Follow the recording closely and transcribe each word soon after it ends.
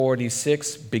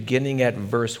46, beginning at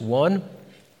verse 1,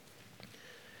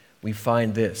 we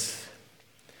find this.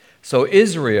 So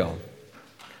Israel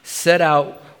set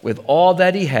out with all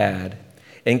that he had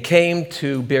and came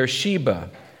to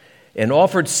Beersheba and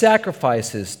offered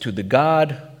sacrifices to the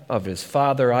God of his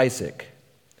father Isaac.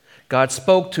 God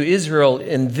spoke to Israel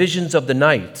in visions of the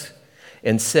night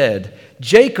and said,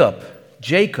 "Jacob,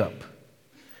 Jacob."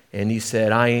 And he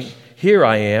said, "Here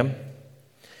I am."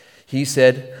 He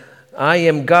said, "I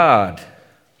am God,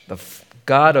 the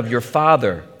God of your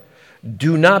father.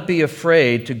 Do not be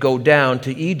afraid to go down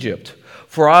to Egypt,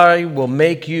 for I will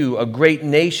make you a great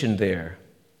nation there.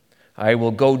 I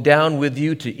will go down with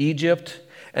you to Egypt,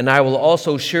 and I will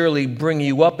also surely bring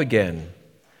you up again,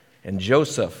 and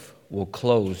Joseph will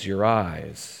close your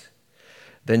eyes."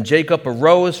 Then Jacob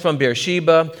arose from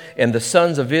Beersheba, and the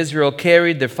sons of Israel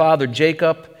carried their father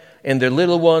Jacob and their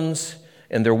little ones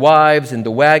and their wives in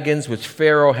the wagons which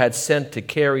Pharaoh had sent to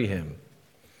carry him.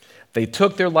 They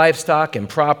took their livestock and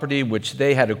property which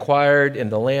they had acquired in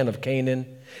the land of Canaan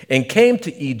and came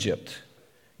to Egypt,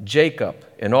 Jacob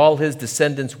and all his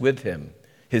descendants with him,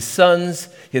 his sons,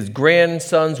 his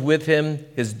grandsons with him,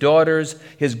 his daughters,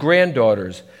 his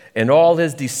granddaughters, and all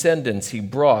his descendants he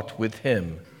brought with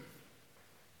him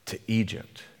to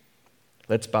Egypt.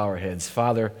 Let's bow our heads.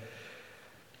 Father,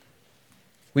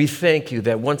 we thank you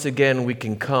that once again we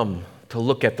can come to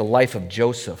look at the life of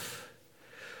Joseph.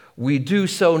 We do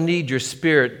so need your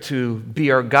Spirit to be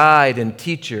our guide and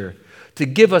teacher, to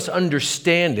give us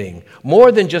understanding,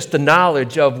 more than just the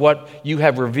knowledge of what you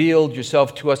have revealed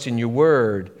yourself to us in your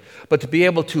word, but to be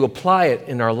able to apply it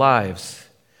in our lives.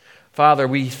 Father,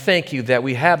 we thank you that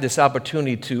we have this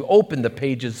opportunity to open the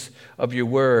pages of your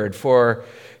word, for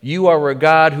you are a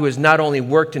God who has not only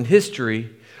worked in history,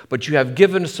 but you have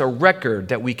given us a record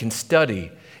that we can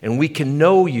study and we can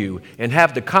know you and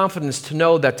have the confidence to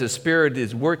know that the Spirit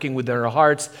is working within our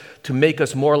hearts to make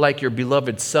us more like your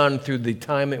beloved Son through the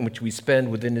time in which we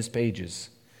spend within his pages.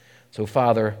 So,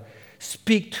 Father,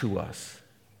 speak to us.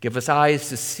 Give us eyes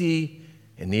to see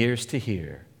and ears to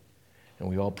hear. And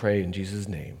we all pray in Jesus'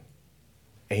 name.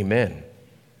 Amen.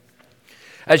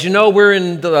 As you know, we're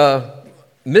in the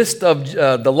midst of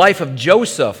the life of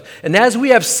Joseph. And as we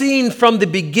have seen from the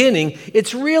beginning,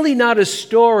 it's really not a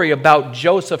story about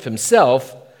Joseph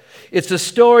himself. It's a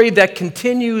story that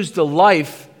continues the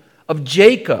life of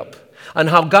Jacob and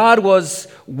how God was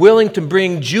willing to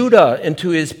bring Judah into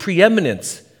his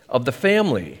preeminence of the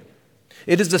family.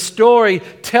 It is a story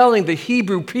telling the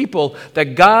Hebrew people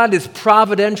that God is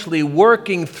providentially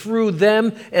working through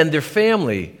them and their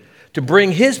family to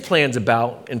bring his plans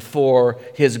about and for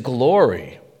his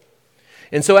glory.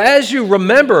 And so as you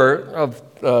remember of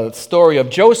the story of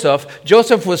Joseph,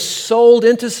 Joseph was sold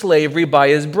into slavery by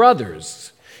his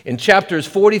brothers. In chapters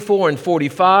 44 and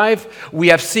 45, we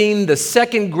have seen the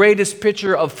second greatest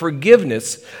picture of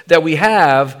forgiveness that we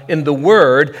have in the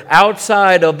Word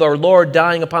outside of our Lord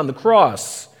dying upon the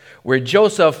cross, where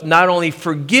Joseph not only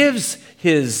forgives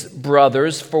his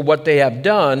brothers for what they have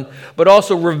done, but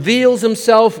also reveals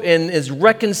himself and is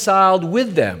reconciled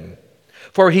with them.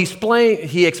 For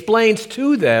he explains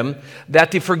to them that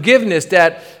the forgiveness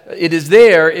that it is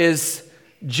there is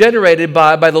generated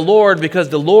by the Lord because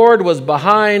the Lord was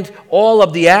behind all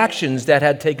of the actions that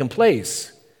had taken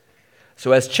place.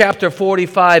 So as chapter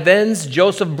 45 ends,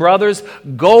 Joseph's brothers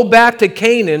go back to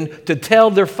Canaan to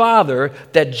tell their father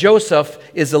that Joseph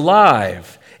is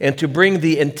alive and to bring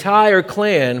the entire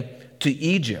clan to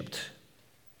Egypt.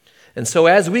 And so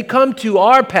as we come to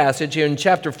our passage here in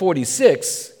chapter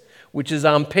 46, which is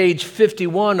on page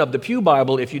 51 of the Pew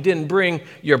Bible, if you didn't bring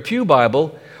your Pew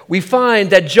Bible, we find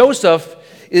that Joseph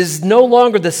is no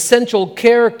longer the central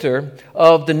character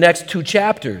of the next two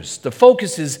chapters. The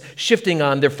focus is shifting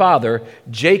on their father,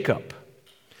 Jacob.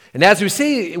 And as we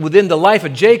see within the life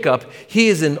of Jacob, he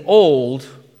is an old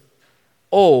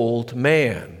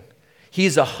man.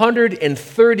 He's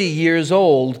 130 years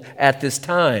old at this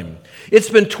time. It's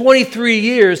been 23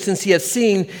 years since he has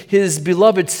seen his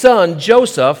beloved son,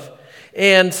 Joseph.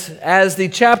 And as the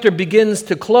chapter begins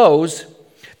to close,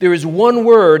 there is one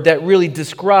word that really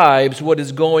describes what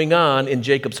is going on in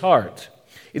Jacob's heart.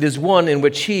 It is one in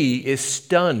which he is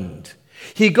stunned.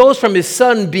 He goes from his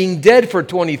son being dead for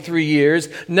 23 years,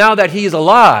 now that he is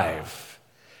alive.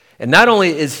 And not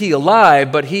only is he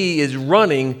alive, but he is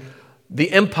running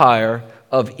the empire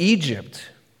of Egypt.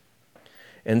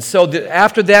 And so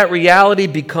after that reality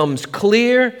becomes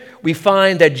clear, we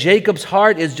find that Jacob's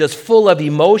heart is just full of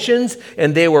emotions,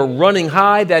 and they were running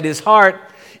high, that his heart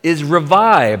is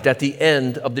revived at the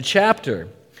end of the chapter.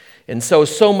 And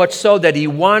so much so that he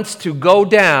wants to go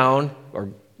down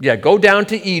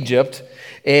to Egypt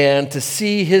and to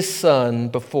see his son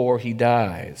before he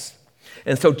dies.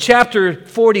 And so chapter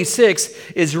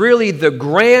 46 is really the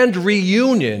grand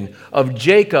reunion of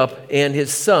Jacob and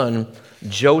his son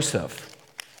Joseph.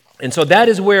 And so that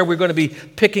is where we're going to be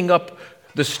picking up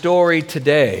the story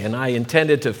today. And I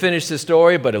intended to finish the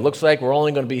story, but it looks like we're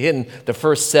only going to be hitting the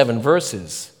first 7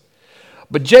 verses.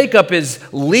 But Jacob is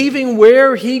leaving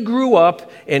where he grew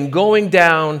up and going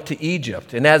down to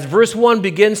Egypt. And as verse 1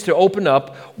 begins to open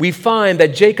up, we find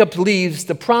that Jacob leaves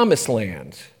the promised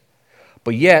land.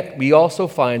 But yet, we also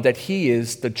find that he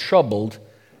is the troubled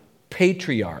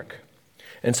patriarch.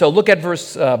 And so look at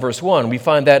verse 1. We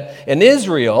find that, and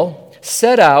Israel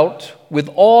set out with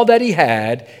all that he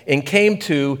had and came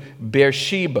to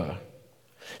Beersheba.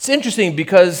 It's interesting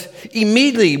because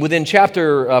immediately within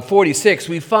chapter 46,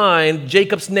 we find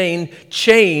Jacob's name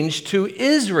changed to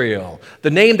Israel, the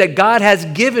name that God has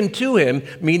given to him,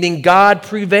 meaning God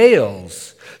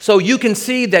prevails. So you can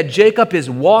see that Jacob is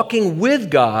walking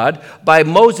with God by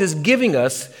Moses giving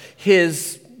us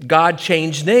his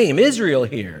God-changed name, Israel,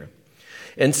 here.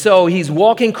 And so he's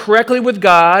walking correctly with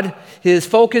God. His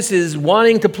focus is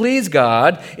wanting to please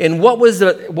God. And what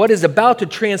is about to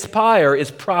transpire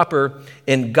is proper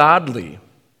and godly.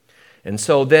 And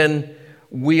so then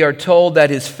we are told that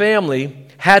his family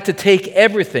had to take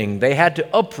everything. They had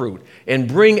to uproot and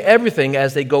bring everything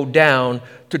as they go down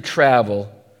to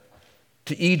travel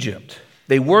to Egypt.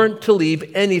 They weren't to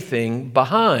leave anything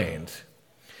behind.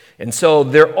 And so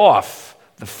they're off.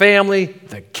 The family,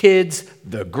 the kids,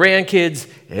 the grandkids,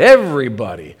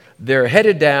 everybody, they're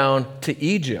headed down to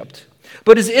Egypt.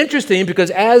 But it's interesting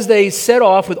because as they set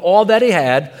off with all that they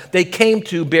had, they came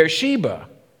to Beersheba.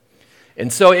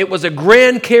 And so it was a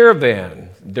grand caravan.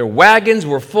 Their wagons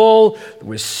were full. There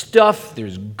was stuff.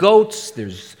 There's goats.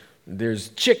 There's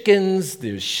chickens.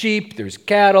 There's sheep. There's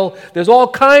cattle. There's all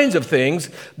kinds of things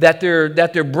that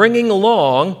they're bringing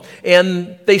along.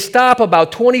 And they stop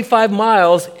about 25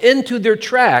 miles into their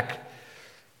track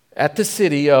at the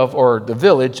city or the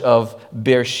village of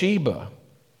Beersheba.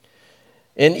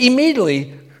 And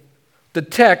immediately, the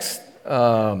text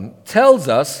tells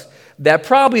us that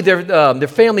probably their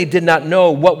family did not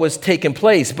know what was taking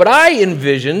place. But I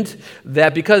envisioned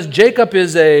that because Jacob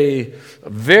is a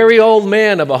very old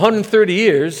man of 130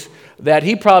 years, that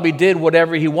he probably did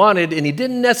whatever he wanted, and he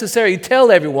didn't necessarily tell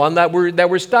everyone that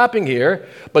we're stopping here,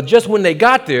 but just when they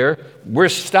got there, we're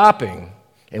stopping.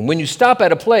 And when you stop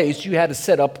at a place, you had to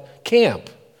set up camp.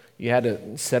 You had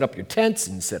to set up your tents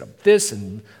and set up this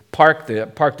and park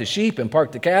the sheep and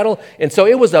park the cattle. And so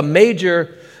it was a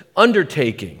major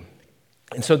undertaking.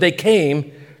 And so they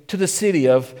came to the city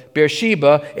of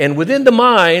Beersheba, and within the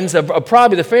minds of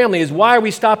probably the family is, why are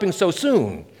we stopping so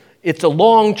soon? It's a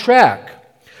long track.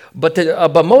 But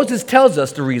Moses tells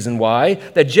us the reason why,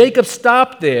 that Jacob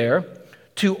stopped there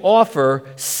to offer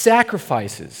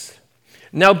sacrifices.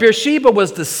 Now, Beersheba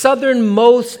was the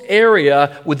southernmost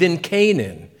area within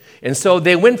Canaan. And so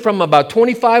they went from about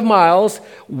 25 miles,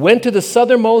 went to the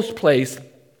southernmost place,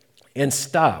 and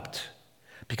stopped.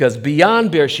 Because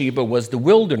beyond Beersheba was the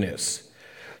wilderness.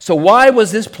 So why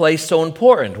was this place so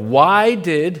important? Why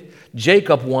did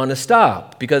Jacob want to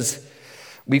stop? Because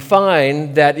we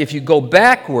find that if you go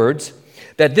backwards,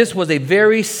 that this was a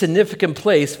very significant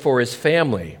place for his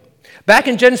family. Back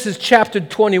in Genesis chapter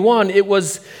 21, it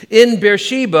was in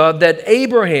Beersheba that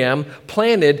Abraham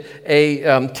planted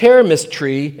a terebinth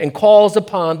tree and calls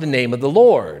upon the name of the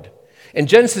Lord. In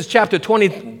Genesis chapter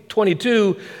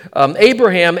 22,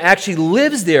 Abraham actually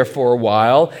lives there for a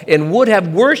while and would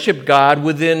have worshiped God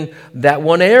within that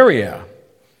one area.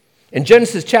 In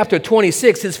Genesis chapter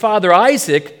 26, his father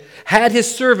Isaac had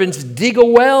his servants dig a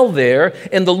well there,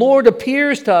 and the Lord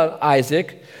appears to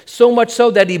Isaac, so much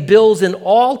so that he builds an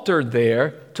altar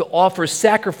there to offer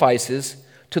sacrifices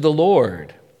to the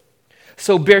Lord.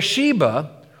 So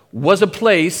Beersheba was a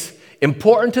place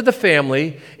important to the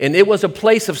family, and it was a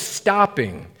place of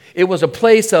stopping. It was a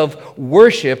place of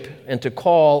worship and to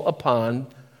call upon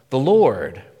the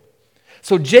Lord.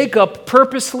 So Jacob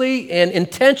purposely and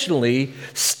intentionally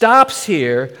stops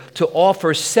here to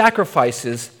offer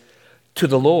sacrifices to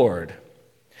the Lord.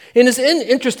 And it's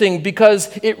interesting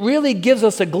because it really gives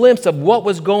us a glimpse of what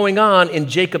was going on in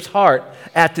Jacob's heart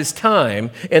at this time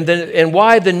and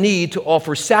why the need to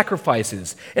offer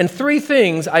sacrifices. And 3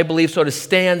 things, I believe, sort of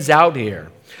stands out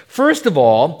here. First of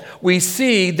all, we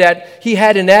see that he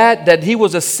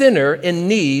was a sinner in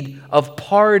need of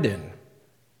pardon.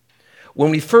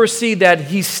 When we first see that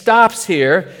he stops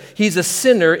here, he's a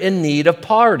sinner in need of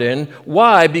pardon.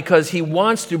 Why? Because he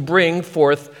wants to bring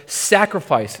forth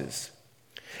sacrifices.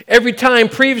 Every time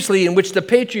previously in which the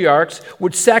patriarchs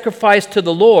would sacrifice to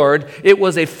the Lord, it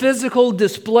was a physical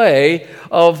display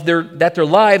of that their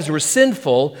lives were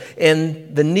sinful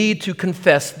and the need to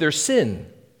confess their sin.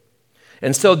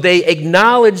 And so they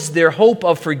acknowledged their hope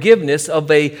of forgiveness,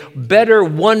 of a better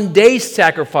one-day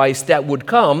sacrifice that would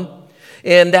come,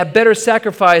 and that better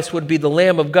sacrifice would be the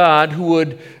Lamb of God who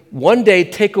would one day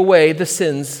take away the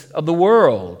sins of the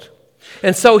world.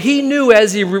 And so he knew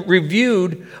as he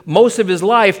reviewed most of his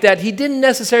life that he didn't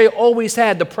necessarily always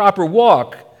had the proper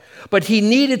walk, but he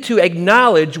needed to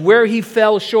acknowledge where he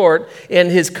fell short and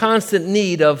his constant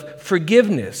need of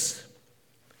forgiveness.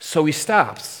 So he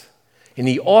stops and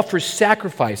he offers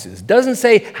sacrifices. Doesn't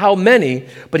say how many,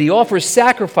 but he offers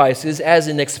sacrifices as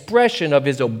an expression of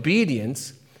his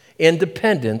obedience and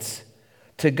dependence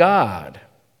to God.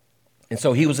 And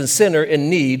so he was a sinner in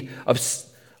need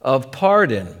of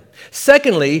pardon.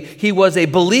 Secondly, he was a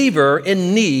believer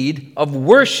in need of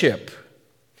worship.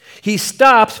 He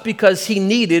stops because he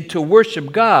needed to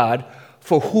worship God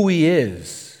for who he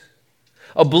is.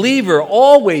 A believer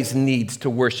always needs to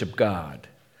worship God.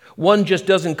 One just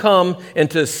doesn't come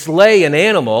and to slay an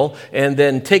animal and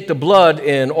then take the blood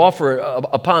and offer it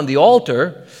upon the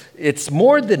altar. It's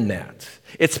more than that.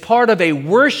 It's part of a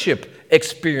worship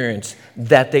experience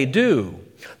that they do.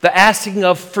 The asking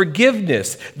of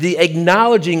forgiveness, the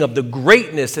acknowledging of the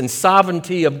greatness and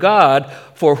sovereignty of God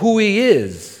for who he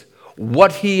is,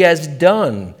 what he has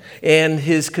done, and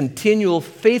his continual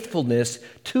faithfulness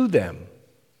to them.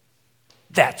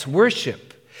 That's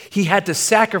worship. He had to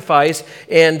sacrifice,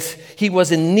 and he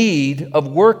was in need of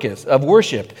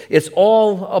worship. It's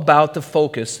all about the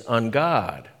focus on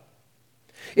God.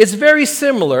 It's very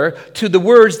similar to the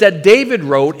words that David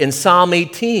wrote in Psalm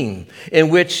 18, in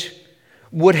which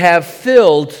would have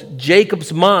filled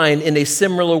Jacob's mind in a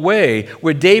similar way,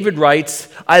 where David writes,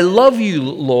 I love you,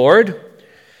 Lord.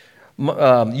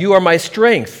 You are my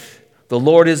strength. The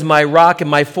Lord is my rock and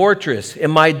my fortress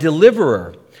and my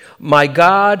deliverer, my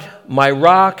God, my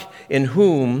rock, in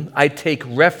whom I take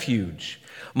refuge,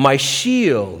 my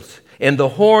shield and the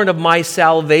horn of my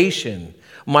salvation,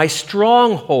 my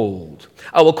stronghold.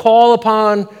 I will call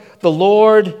upon the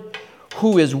Lord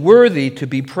who is worthy to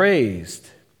be praised,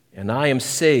 and I am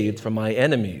saved from my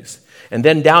enemies. And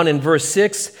then down in verse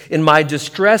 6, in my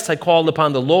distress I called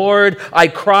upon the Lord. I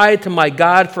cried to my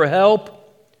God for help.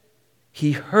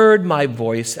 He heard my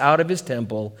voice out of his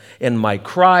temple, and my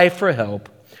cry for help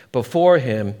before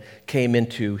him came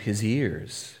into his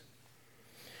ears.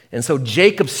 And so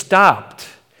Jacob stopped.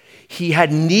 He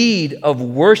had need of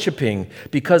worshiping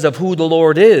because of who the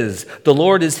Lord is. The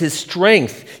Lord is his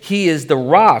strength. He is the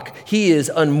rock. He is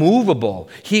unmovable.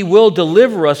 He will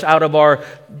deliver us out of our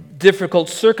difficult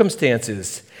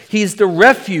circumstances. He's the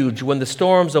refuge when the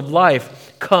storms of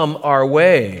life come our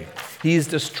way. He's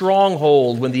the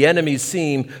stronghold when the enemies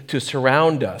seem to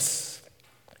surround us.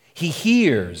 He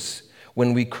hears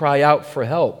when we cry out for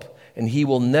help, and he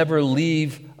will never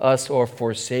leave us or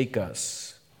forsake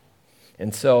us.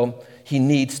 And so he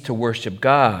needs to worship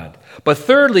God. But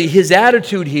thirdly, his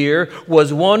attitude here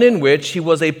was one in which he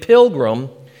was a pilgrim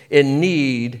in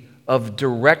need of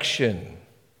direction.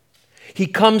 He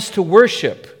comes to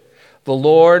worship the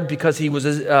Lord because he was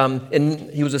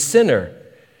a sinner.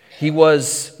 He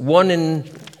was one in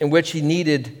which he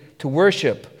needed to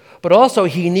worship. But also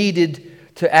he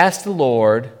needed to ask the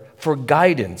Lord for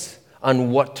guidance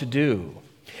on what to do.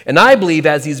 And I believe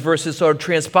as these verses sort of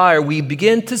transpire, we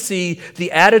begin to see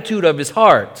the attitude of his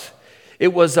heart.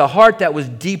 It was a heart that was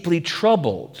deeply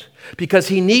troubled because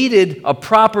he needed a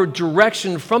proper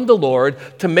direction from the Lord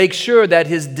to make sure that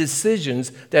his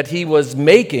decisions that he was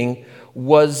making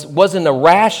wasn't a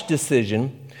rash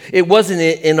decision. It wasn't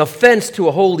an offense to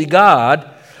a holy God,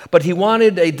 but he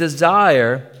wanted a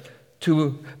desire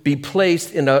to be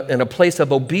placed in a place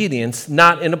of obedience,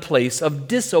 not in a place of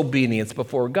disobedience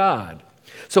before God.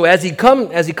 So as he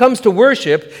comes to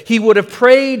worship, he would have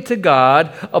prayed to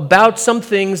God about some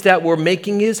things that were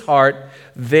making his heart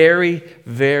very,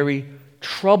 very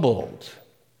troubled.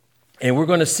 And we're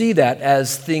going to see that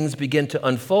as things begin to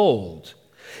unfold.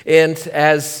 And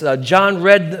as John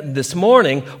read this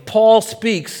morning, Paul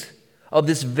speaks of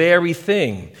this very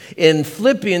thing. In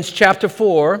Philippians chapter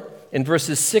 4, in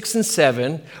verses 6 and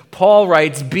 7, Paul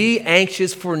writes, "Be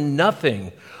anxious for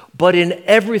nothing, but in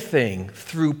everything,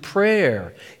 through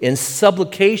prayer and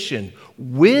supplication,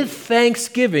 with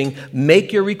thanksgiving,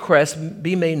 make your requests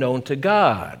be made known to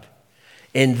God.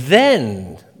 And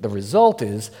then the result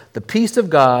is the peace of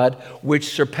God,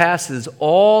 which surpasses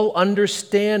all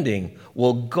understanding,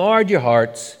 will guard your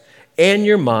hearts and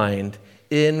your mind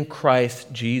in Christ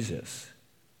Jesus."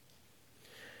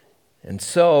 And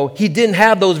so he didn't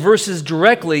have those verses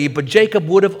directly, but Jacob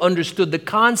would have understood the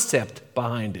concept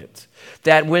behind it.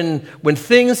 That when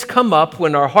things come up,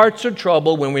 when our hearts are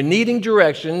troubled, when we're needing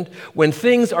direction, when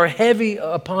things are heavy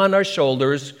upon our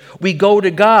shoulders, we go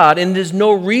to God, and there's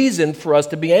no reason for us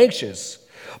to be anxious.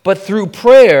 But through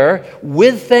prayer,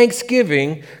 with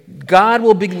thanksgiving, God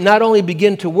will not only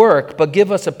begin to work, but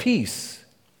give us a peace,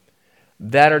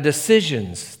 that our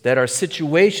decisions, that our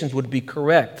situations would be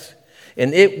correct,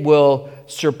 and it will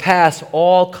surpass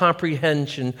all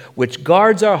comprehension, which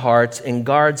guards our hearts and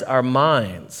guards our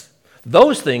minds.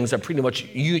 Those things are pretty much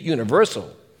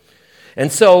universal.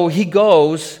 And so he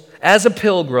goes as a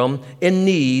pilgrim in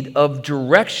need of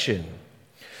direction.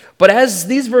 But as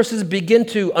these verses begin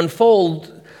to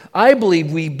unfold, I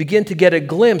believe we begin to get a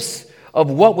glimpse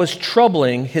of what was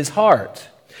troubling his heart.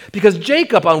 Because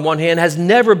Jacob, on one hand, has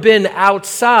never been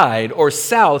outside or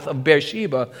south of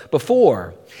Beersheba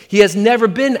before. He has never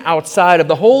been outside of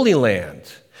the Holy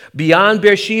Land. Beyond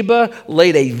Beersheba lay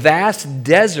a vast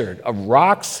desert of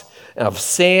rocks, of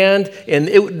sand, and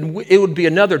it would be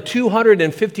another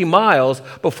 250 miles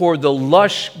before the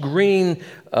lush green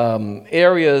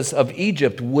areas of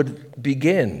Egypt would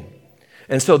begin.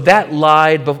 And so that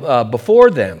lied before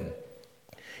them.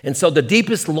 And so the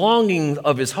deepest longing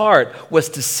of his heart was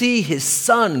to see his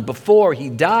son before he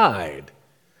died.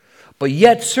 But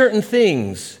yet certain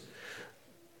things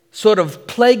sort of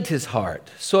plagued his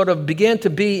heart, sort of began to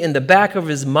be in the back of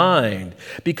his mind.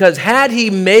 Because had he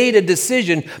made a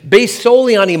decision based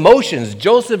solely on emotions,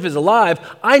 Joseph is alive,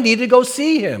 I need to go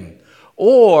see him.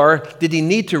 Or did he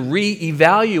need to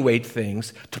reevaluate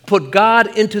things, to put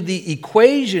God into the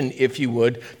equation, if you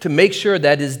would, to make sure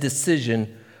that his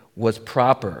decision was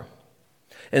proper?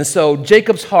 And so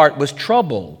Jacob's heart was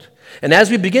troubled. And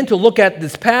as we begin to look at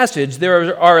this passage,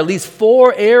 there are at least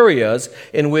 4 areas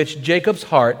in which Jacob's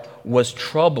heart was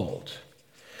troubled.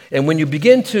 And when you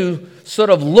begin to sort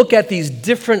of look at these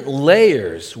different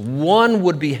layers, one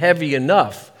would be heavy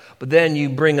enough, but then you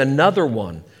bring another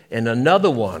one and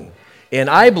another one. And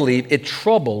I believe it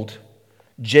troubled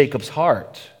Jacob's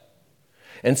heart.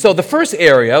 And so the first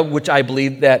area, which I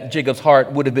believe that Jacob's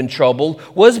heart would have been troubled,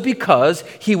 was because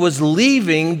he was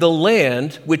leaving the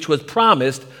land which was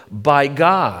promised by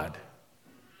God.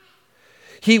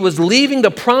 He was leaving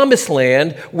the promised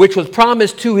land which was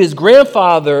promised to his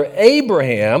grandfather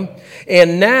Abraham,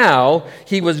 and now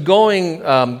he was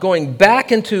going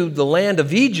back into the land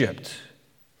of Egypt.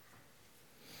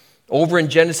 Over in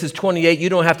Genesis 28, you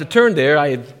don't have to turn there,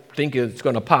 I think it's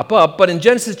going to pop up, but in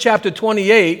Genesis chapter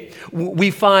 28,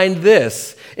 we find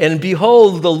this. And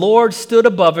behold, the Lord stood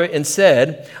above it and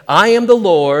said, I am the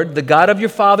Lord, the God of your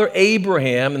father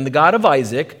Abraham and the God of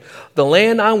Isaac. The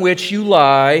land on which you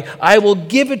lie, I will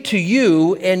give it to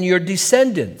you and your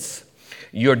descendants.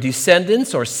 Your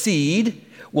descendants, or seed,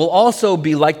 will also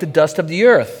be like the dust of the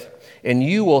earth. And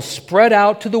you will spread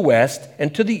out to the west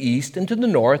and to the east and to the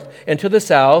north and to the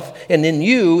south, and in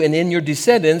you and in your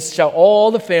descendants shall all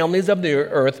the families of the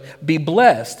earth be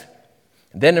blessed.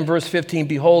 Then in verse 15,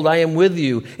 behold, I am with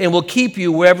you and will keep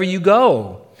you wherever you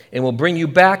go and will bring you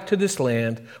back to this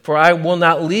land, for I will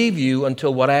not leave you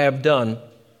until what I have done,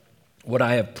 what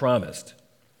I have promised.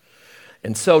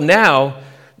 And so now,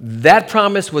 that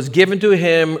promise was given to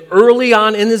him early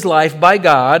on in his life by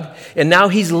God, and now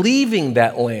he's leaving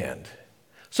that land.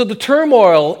 So the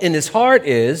turmoil in his heart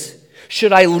is,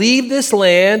 should I leave this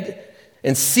land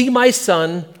and see my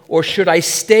son, or should I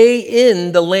stay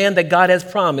in the land that God has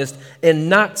promised and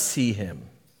not see him?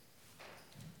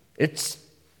 It's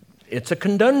a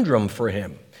conundrum for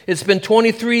him. It's been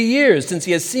 23 years since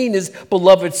he has seen his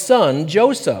beloved son,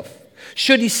 Joseph.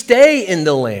 Should he stay in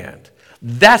the land?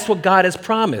 That's what God has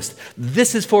promised.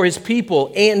 This is for his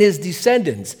people and his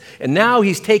descendants. And now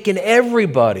he's taken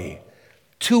everybody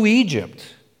to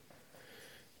Egypt.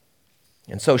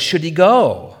 And so should he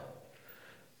go?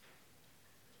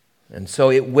 And so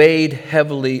it weighed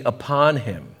heavily upon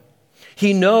him.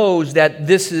 He knows that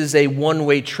this is a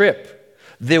one-way trip.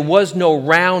 There was no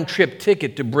round-trip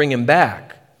ticket to bring him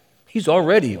back. He's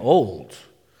already old.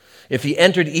 If he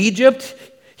entered Egypt,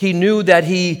 he knew that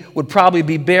he would probably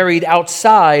be buried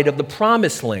outside of the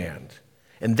promised land.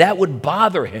 And that would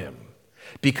bother him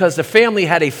because the family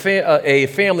had a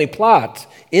family plot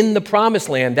in the promised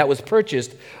land that was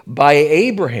purchased by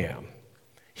Abraham.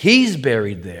 He's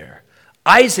buried there.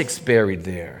 Isaac's buried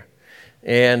there.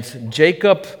 And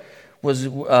Jacob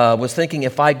was thinking,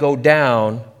 if I go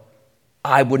down,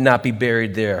 I would not be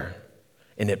buried there.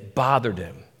 And it bothered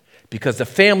him because the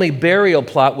family burial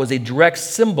plot was a direct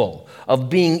symbol of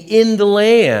being in the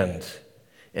land.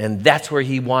 And that's where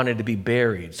he wanted to be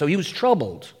buried. So he was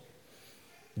troubled.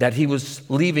 that he was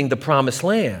leaving the promised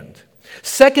land.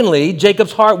 Secondly,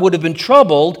 Jacob's heart would have been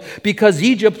troubled because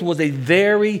Egypt was a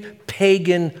very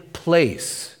pagan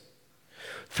place.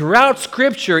 Throughout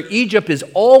Scripture, Egypt is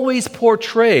always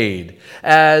portrayed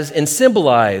as and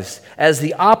symbolized as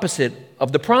the opposite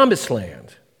of the promised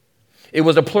land. It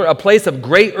was a place of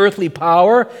great earthly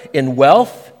power and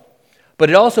wealth, but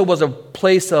it also was a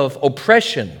place of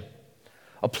oppression,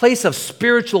 a place of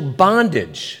spiritual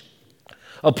bondage,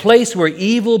 a place where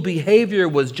evil behavior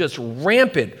was just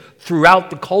rampant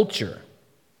throughout the culture.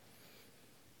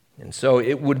 And so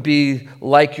it would be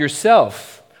like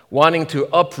yourself wanting to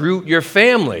uproot your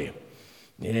family.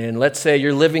 And let's say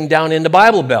you're living down in the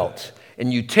Bible Belt,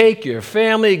 and you take your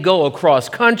family, go across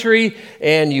country,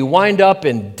 and you wind up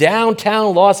in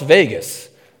downtown Las Vegas,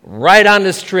 right on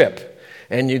the Strip.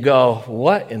 And you go,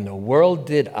 what in the world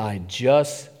did I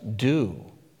just do?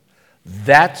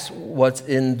 That's what's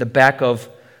in the back of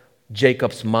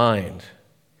Jacob's mind.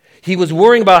 He was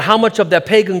worrying about how much of that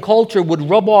pagan culture would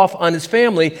rub off on his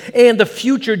family and the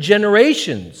future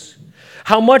generations.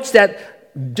 How much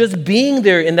that just being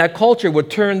there in that culture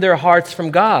would turn their hearts from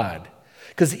God.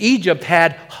 Because Egypt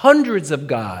had hundreds of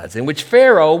gods, in which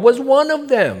Pharaoh was one of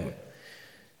them.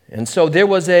 And so there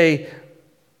was a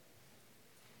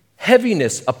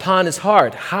heaviness upon his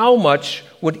heart. How much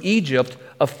would Egypt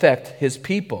affect his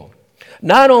people?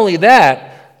 Not only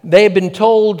that, they had been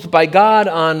told by God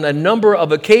on a number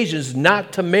of occasions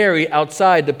not to marry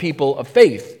outside the people of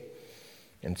faith.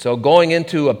 And so going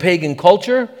into a pagan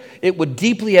culture, it would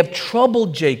deeply have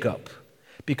troubled Jacob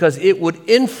because it would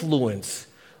influence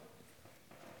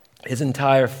his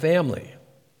entire family.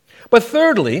 But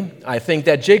thirdly, I think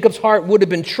that Jacob's heart would have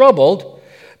been troubled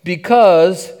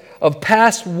because of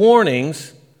past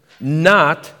warnings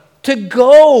not to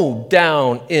go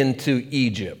down into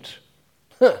Egypt.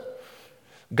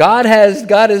 God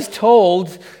has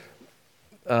told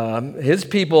his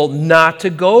people not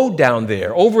to go down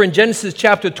there. Over in Genesis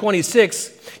chapter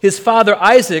 26, his father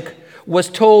Isaac was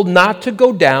told not to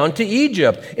go down to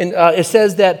Egypt. And it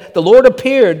says that the Lord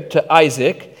appeared to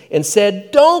Isaac and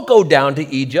said, don't go down to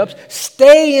Egypt.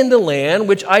 Stay in the land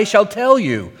which I shall tell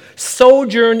you.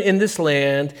 Sojourn in this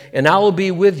land, and I will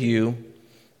be with you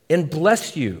and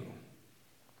bless you.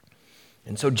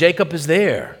 And so Jacob is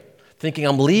there, thinking,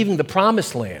 I'm leaving the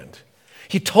promised land.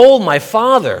 He told my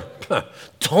father,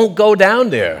 don't go down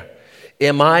there.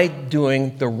 Am I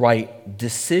doing the right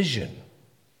decision?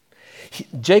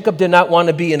 Jacob did not want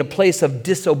to be in a place of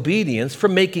disobedience for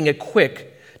making a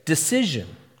quick decision.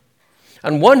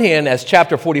 On one hand, as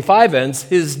chapter 45 ends,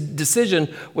 his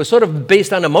decision was sort of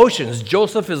based on emotions.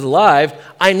 Joseph is alive.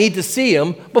 I need to see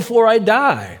him before I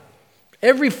die.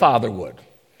 Every father would.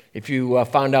 If you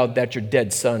found out that your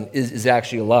dead son is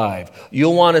actually alive,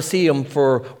 you'll want to see him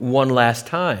for one last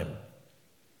time.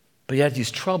 But yet he's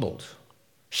troubled.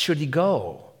 Should he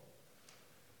go?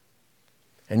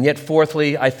 And yet,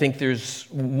 fourthly, I think there's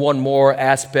one more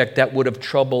aspect that would have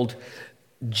troubled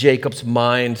Jacob's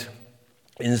mind.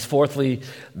 And fourthly,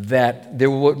 that there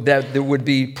would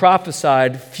be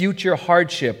prophesied future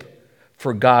hardship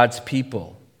for God's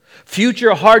people.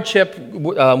 Future hardship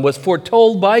was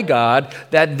foretold by God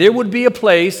that there would be a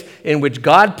place in which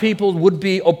God's people would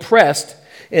be oppressed,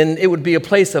 and it would be a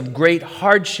place of great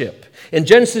hardship. In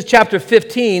Genesis chapter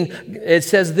 15, it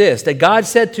says this, that God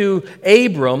said to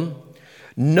Abram,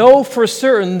 know for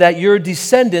certain that your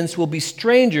descendants will be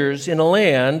strangers in a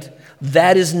land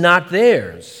that is not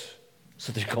theirs.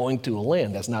 So they're going to a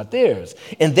land that's not theirs.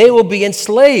 And they will be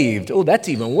enslaved. Oh, that's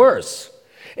even worse.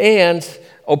 And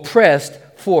oppressed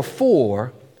for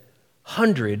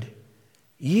 400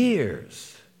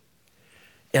 years.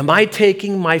 Am I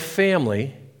taking my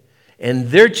family and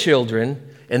their children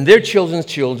and their children's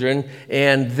children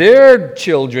and their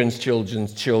children's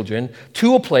children's children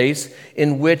to a place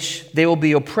in which they will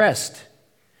be oppressed,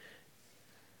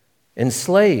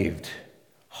 enslaved,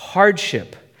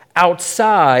 hardship,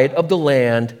 outside of the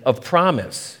land of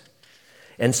promise?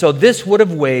 And so this would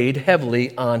have weighed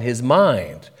heavily on his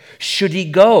mind. Should he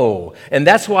go? And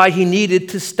that's why he needed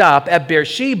to stop at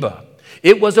Beersheba.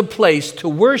 It was a place to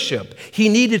worship. He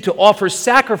needed to offer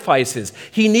sacrifices.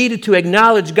 He needed to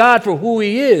acknowledge God for who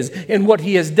he is and what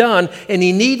he has done. And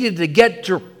he needed to get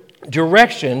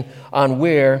direction on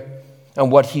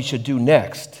what he should do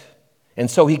next. And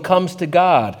so he comes to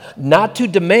God, not to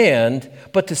demand,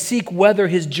 but to seek whether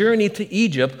his journey to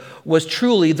Egypt was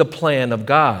truly the plan of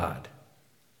God.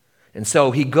 And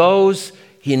so he goes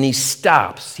and he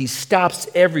stops. He stops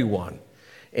everyone,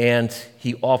 and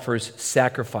he offers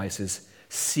sacrifices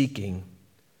seeking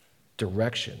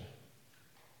direction.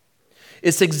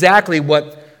 It's exactly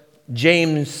what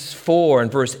James 4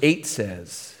 and verse 8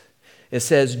 says. It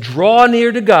says, draw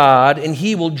near to God, and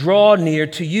he will draw near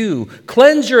to you.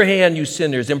 Cleanse your hand, you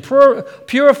sinners, and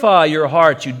purify your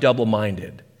hearts, you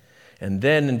double-minded. And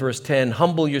then in verse 10,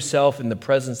 humble yourself in the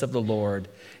presence of the Lord,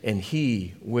 and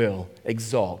he will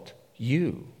exalt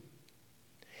you.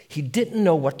 He didn't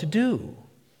know what to do.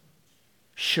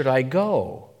 Should I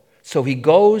go? So he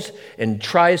goes and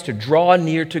tries to draw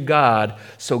near to God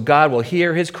so God will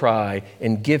hear his cry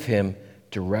and give him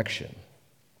direction.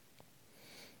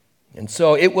 And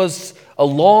so it was a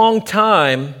long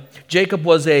time. Jacob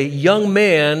was a young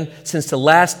man since the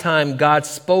last time God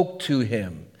spoke to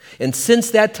him. And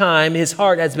since that time, his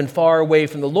heart has been far away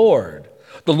from the Lord.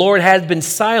 The Lord had been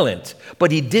silent,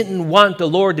 but he didn't want the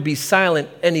Lord to be silent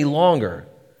any longer,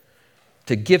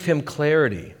 to give him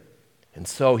clarity. And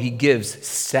so he gives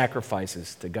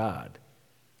sacrifices to God.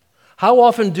 How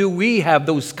often do we have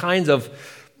those kinds of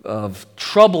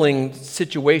troubling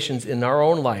situations in our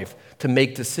own life to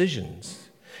make decisions?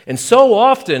 And so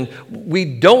often we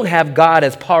don't have God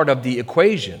as part of the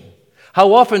equation.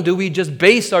 How often do we just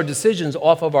base our decisions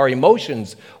off of our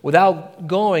emotions without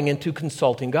going into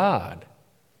consulting God?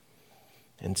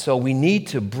 And so we need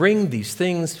to bring these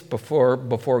things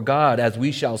before God, as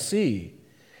we shall see,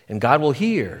 and God will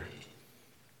hear.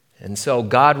 And so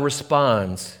God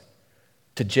responds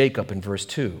to Jacob in verse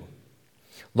 2.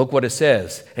 Look what it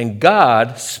says. And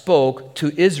God spoke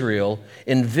to Israel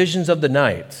in visions of the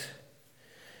night.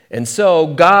 And so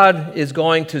God is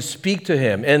going to speak to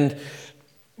him. And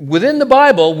within the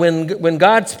Bible, when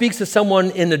God speaks to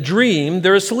someone in a dream,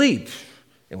 they're asleep.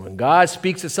 And when God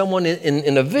speaks to someone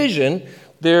in a vision,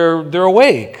 they're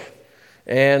awake.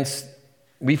 And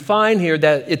we find here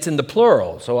that it's in the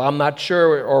plural. So I'm not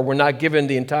sure, or we're not given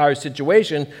the entire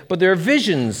situation, but there are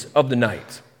visions of the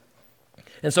night.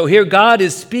 And so here God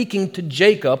is speaking to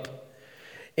Jacob,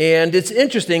 and it's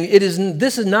interesting.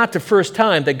 This is not the first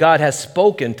time that God has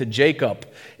spoken to Jacob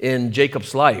in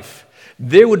Jacob's life.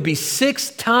 There would be 6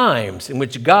 times in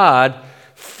which God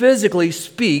physically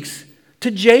speaks to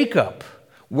Jacob,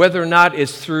 whether or not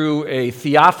it's through a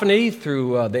theophany,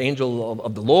 through the angel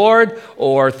of the Lord,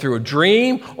 or through a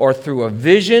dream, or through a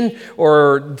vision,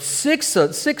 or six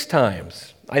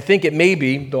times. I think it may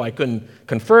be, though I couldn't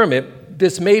confirm it,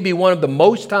 this may be one of the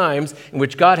most times in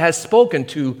which God has spoken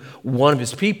to one of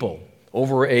his people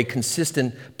over a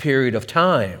consistent period of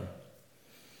time.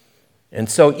 And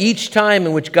so each time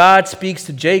in which God speaks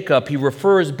to Jacob, he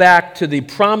refers back to the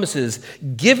promises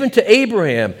given to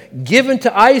Abraham, given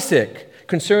to Isaac,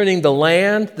 concerning the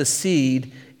land, the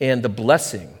seed, and the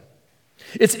blessing.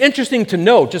 It's interesting to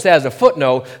note, just as a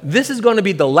footnote, this is going to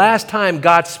be the last time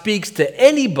God speaks to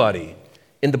anybody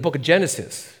in the book of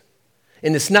Genesis.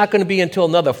 And it's not going to be until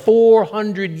another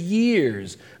 400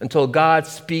 years until God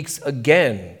speaks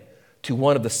again to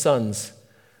one of the sons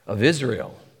of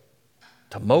Israel,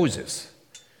 to Moses.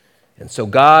 And so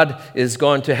God is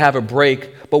going to have a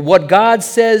break. But what God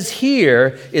says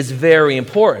here is very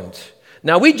important.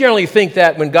 Now, we generally think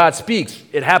that when God speaks,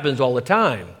 it happens all the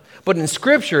time. But in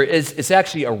Scripture, it's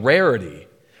actually a rarity.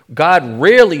 God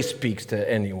rarely speaks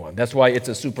to anyone. That's why it's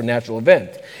a supernatural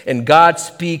event. And God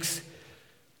speaks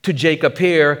to Jacob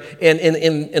here, and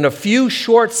in a few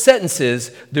short sentences,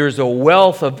 there's a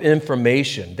wealth of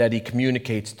information that he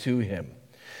communicates to him.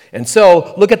 And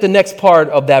so, look at the next part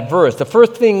of that verse. The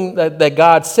first thing that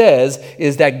God says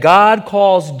is that God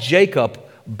calls Jacob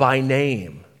by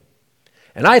name.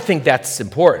 And I think that's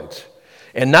important.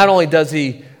 And not only does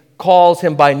he calls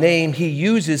him by name, he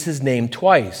uses his name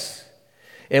twice.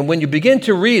 And when you begin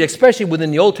to read, especially within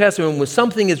the Old Testament, when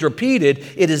something is repeated,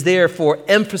 it is there for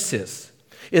emphasis.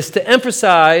 It's to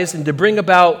emphasize and to bring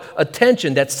about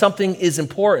attention that something is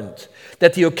important,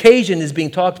 that the occasion is being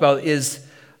talked about is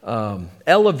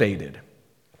elevated.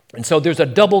 And so there's a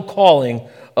double calling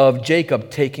of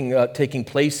Jacob taking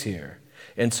place here.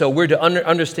 And so we're to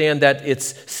understand that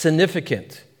it's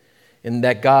significant and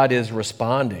that God is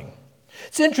responding.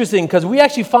 It's interesting because we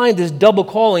actually find this double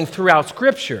calling throughout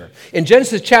Scripture. In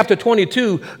Genesis chapter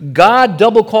 22, God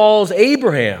double calls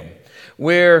Abraham,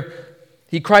 where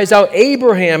he cries out,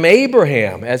 Abraham,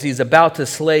 Abraham, as he's about to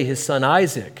slay his son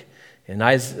Isaac. And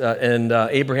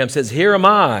Abraham says, here am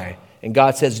I. And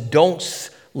God says, don't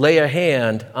lay a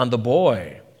hand on the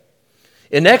boy.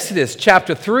 In Exodus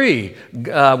chapter 3,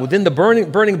 within the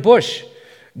burning bush,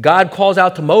 God calls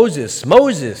out to Moses,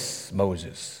 Moses,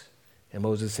 Moses. And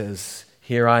Moses says,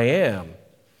 here I am.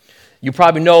 You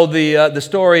probably know the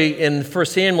story in 1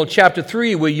 Samuel chapter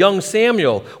 3 where young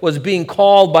Samuel was being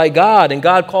called by God, and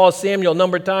God calls Samuel a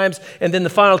number of times, and then the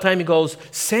final time he goes,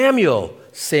 Samuel,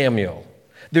 Samuel.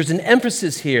 There's an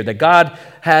emphasis here that God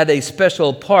had a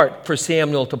special part for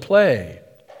Samuel to play.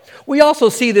 We also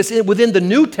see this within the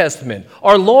New Testament.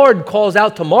 Our Lord calls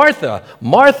out to Martha,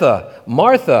 Martha,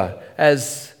 Martha,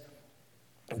 as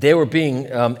they were being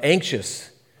anxious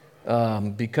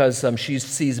because she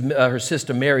sees her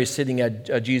sister Mary sitting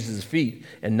at Jesus' feet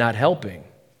and not helping.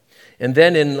 And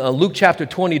then in Luke chapter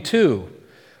 22,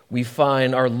 we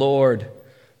find our Lord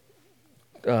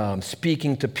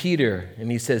speaking to Peter,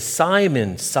 and he says,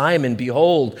 Simon, Simon,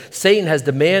 behold, Satan has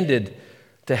demanded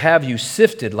to have you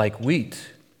sifted like wheat.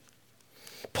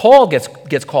 Paul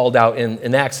gets called out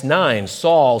in Acts 9,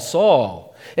 Saul,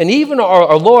 Saul. And even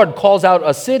our Lord calls out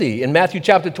a city. In Matthew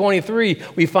chapter 23,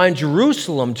 we find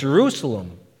Jerusalem,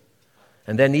 Jerusalem.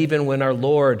 And then even when our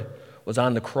Lord was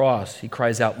on the cross, he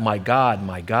cries out, my God,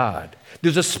 my God.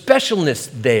 There's a specialness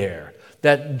there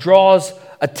that draws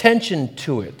attention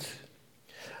to it.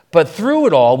 But through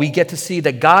it all, we get to see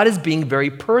that God is being very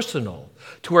personal,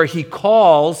 to where he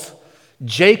calls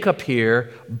Jacob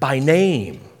here by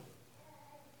name.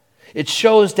 It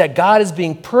shows that God is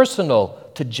being personal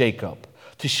to Jacob,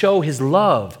 to show his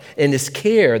love and his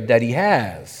care that he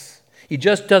has. He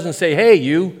just doesn't say, hey,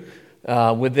 you,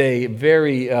 with a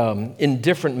very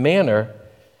indifferent manner.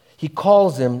 He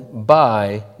calls him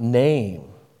by name.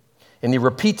 And he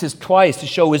repeats this twice to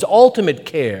show his ultimate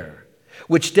care,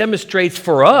 which demonstrates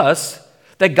for us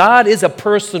that God is a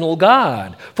personal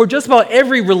God. For just about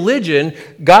every religion,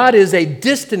 God is a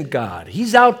distant God.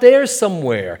 He's out there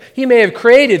somewhere. He may have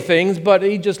created things, but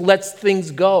he just lets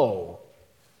things go.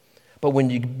 But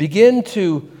when you begin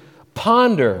to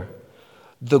ponder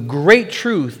the great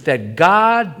truth that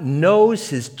God knows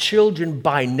his children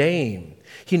by name,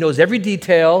 he knows every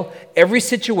detail, every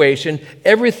situation,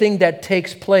 everything that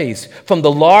takes place, from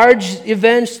the large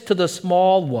events to the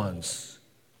small ones.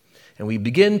 And we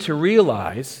begin to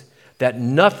realize that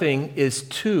nothing is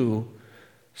too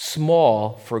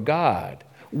small for God.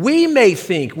 We may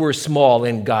think we're small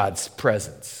in God's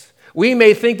presence. We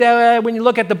may think that when you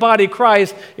look at the body of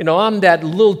Christ, I'm that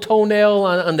little toenail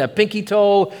on that pinky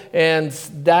toe, and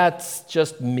that's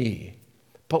just me.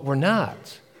 But we're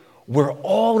not. We're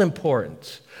all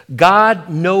important. God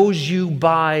knows you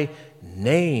by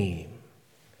name.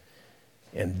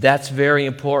 And that's very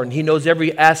important. He knows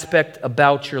every aspect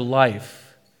about your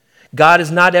life. God is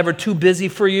not ever too busy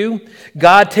for you.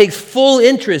 God takes full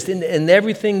interest in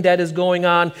everything that is going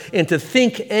on, and to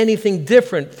think anything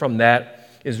different from that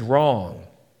is wrong.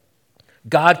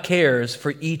 God cares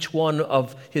for each one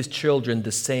of his children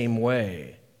the same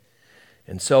way.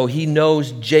 And so he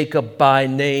knows Jacob by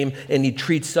name, and he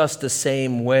treats us the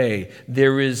same way.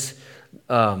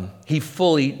 He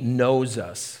fully knows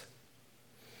us.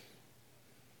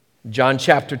 John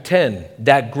chapter 10,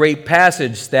 that great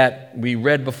passage that we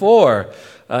read before.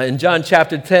 In John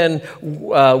chapter 10,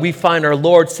 we find our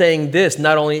Lord saying this.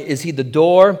 Not only is he the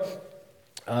door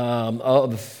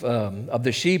of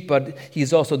the sheep, but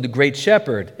he's also the great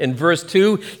shepherd. In verse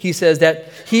 2, he says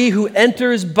that he who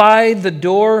enters by the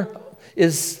door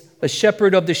is a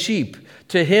shepherd of the sheep.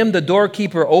 To him the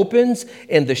doorkeeper opens,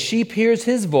 and the sheep hears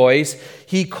his voice.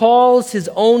 He calls his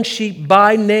own sheep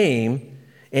by name,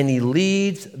 and he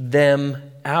leads them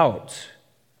out.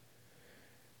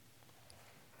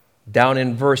 Down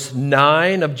in verse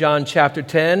 9 of John chapter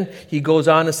 10, he goes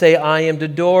on to say, I am the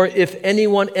door. If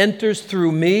anyone enters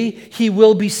through me, he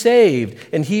will be saved,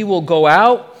 and he will go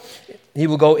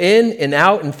in and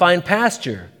out and find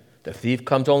pasture. The thief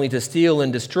comes only to steal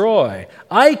and destroy.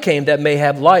 I came that they may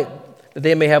have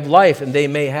life, and they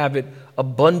may have it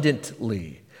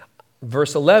abundantly.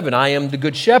 Verse 11, I am the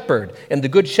good shepherd, and the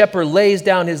good shepherd lays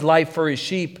down his life for his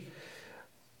sheep.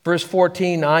 Verse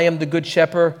 14, I am the good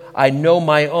shepherd. I know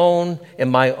my own,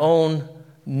 and my own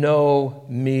know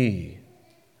me.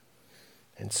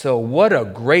 And so what a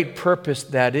great purpose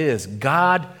that is.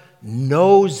 God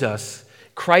knows us.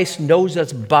 Christ knows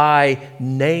us by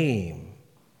name.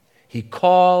 He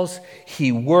calls,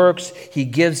 he works, he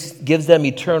gives them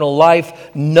eternal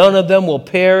life. None of them will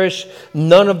perish.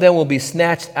 None of them will be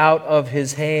snatched out of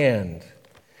his hand.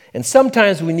 And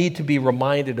sometimes we need to be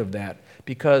reminded of that,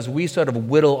 because we sort of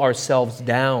whittle ourselves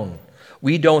down.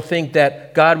 We don't think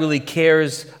that God really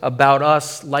cares about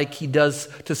us like he does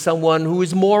to someone who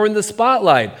is more in the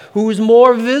spotlight, who is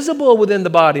more visible within the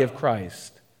body of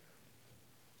Christ.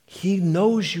 He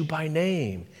knows you by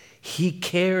name. He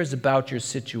cares about your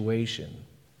situation.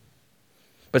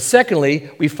 But secondly,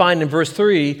 we find in verse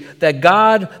 3 that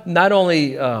God not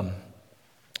only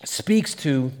speaks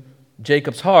to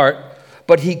Jacob's heart,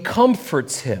 but he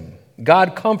comforts him.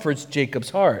 God comforts Jacob's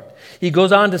heart. He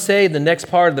goes on to say in the next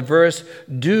part of the verse,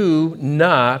 do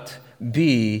not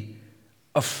be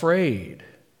afraid.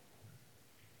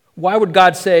 Why would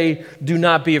God say, do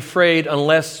not be afraid,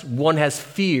 unless one has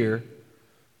fear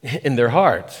in their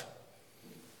heart?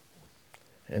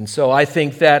 And so I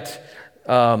think that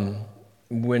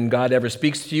when God ever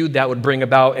speaks to you, that would bring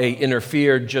about a inner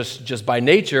fear just by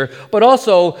nature, but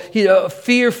also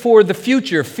fear for the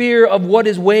future, fear of what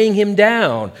is weighing him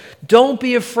down. Don't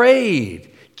be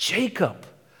afraid. Jacob,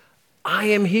 I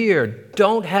am here.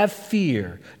 Don't have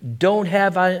fear. Don't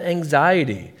have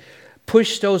anxiety.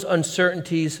 Push those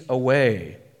uncertainties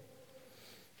away.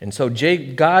 And so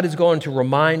God is going to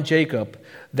remind Jacob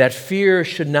that fear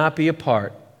should not be a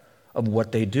part of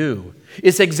what they do.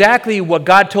 It's exactly what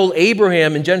God told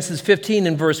Abraham in Genesis 15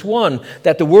 and verse 1,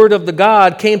 that the word of the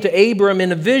God came to Abram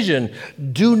in a vision.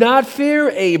 Do not fear,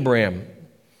 Abram.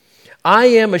 I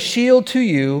am a shield to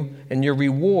you, and your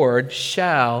reward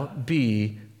shall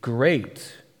be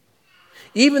great.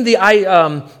 Even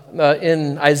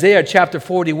in Isaiah chapter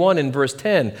 41 and verse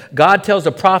 10, God tells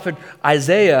the prophet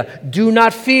Isaiah, do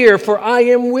not fear, for I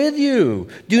am with you.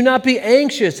 Do not be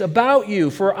anxious about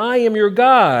you, for I am your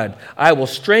God. I will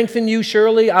strengthen you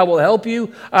surely. I will help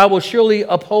you. I will surely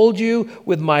uphold you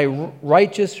with my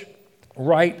righteous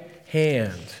right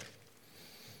hand.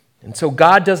 And so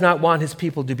God does not want his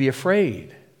people to be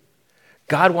afraid.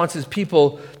 God wants his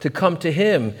people to come to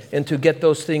him and to get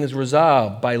those things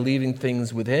resolved by leaving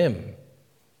things with him.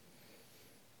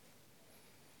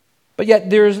 But yet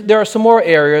there are some more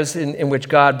areas in which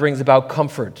God brings about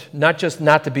comfort. Not just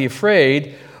not to be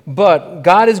afraid, but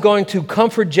God is going to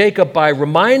comfort Jacob by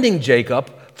reminding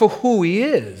Jacob for who he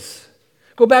is.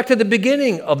 Go back to the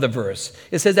beginning of the verse.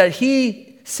 It says that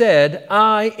he said,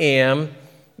 I am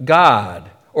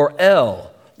God, or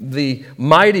El, the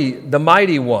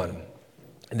mighty one.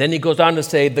 And then he goes on to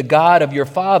say, the God of your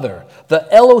father, the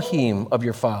Elohim of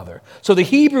your father. So the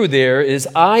Hebrew there is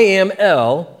I am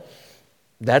El.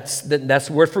 That's the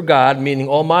word for God, meaning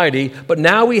Almighty. But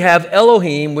now we have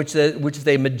Elohim, which is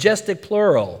a majestic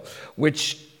plural,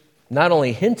 which not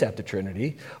only hints at the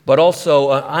Trinity, but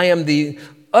also I am the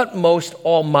utmost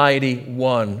Almighty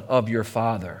One of your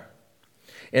father.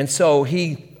 And so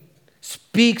he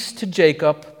speaks to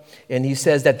Jacob, and he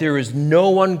says that there is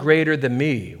no one greater than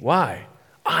me. Why?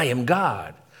 I am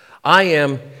God. I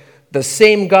am the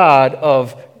same God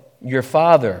of your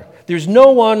father. There's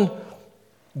no one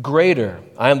greater.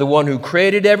 I am the one who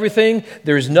created everything.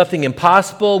 There is nothing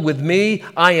impossible with me.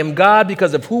 I am God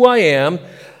because of who I am.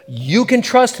 You can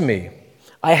trust me.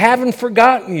 I haven't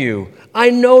forgotten you.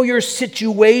 I know your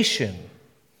situation.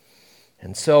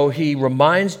 And so he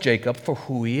reminds Jacob for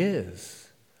who he is.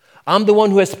 I'm the one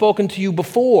who has spoken to you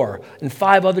before and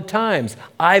 5 other times.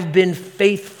 I've been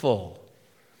faithful.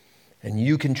 And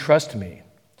you can trust me.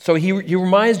 So he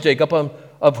reminds Jacob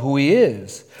of who he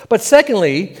is. But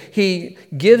secondly, he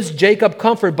gives Jacob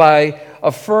comfort by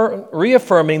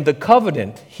reaffirming the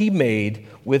covenant he made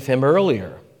with him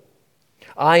earlier.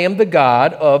 I am the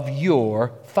God of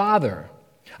your father.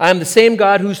 I am the same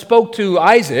God who spoke to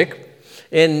Isaac,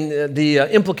 and the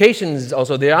implications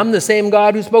also there. I'm the same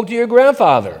God who spoke to your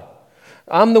grandfather.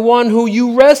 I'm the one who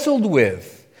you wrestled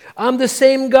with. I'm the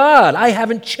same God. I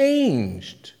haven't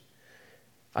changed.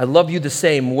 I love you the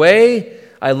same way.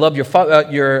 I love your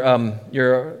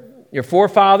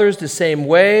forefathers the same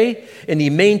way. And he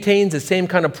maintains the same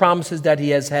kind of promises that he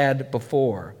has had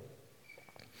before.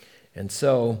 And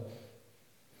so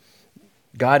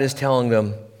God is telling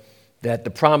them that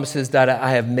the promises that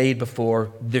I have made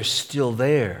before, they're still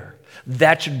there.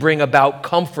 That should bring about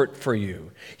comfort for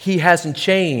you. He hasn't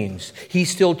changed. He's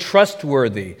still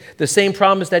trustworthy. The same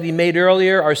promise that he made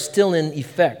earlier are still in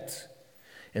effect.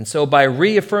 And so by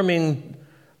reaffirming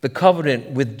the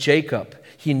covenant with Jacob,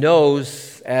 he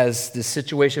knows, as the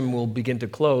situation will begin to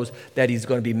close, that he's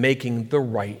going to be making the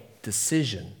right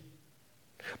decision.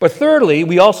 But thirdly,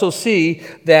 we also see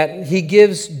that he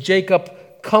gives Jacob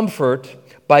comfort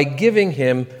by giving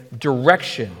him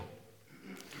direction.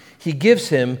 He gives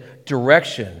him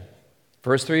direction.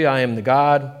 Verse 3, I am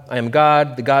God,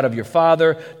 the God of your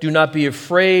father. Do not be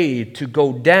afraid to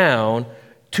go down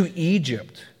to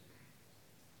Egypt.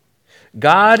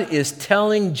 God is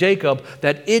telling Jacob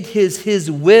that it is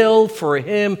his will for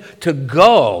him to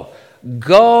go.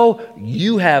 Go,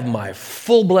 you have my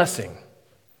full blessing.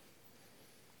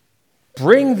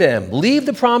 Bring them, leave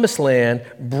the promised land,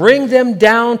 bring them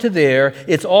down to there.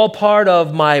 It's all part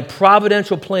of my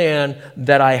providential plan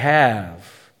that I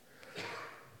have.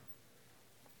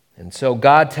 And so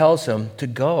God tells him to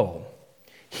go.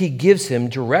 He gives him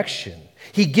direction.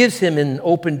 He gives him an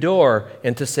open door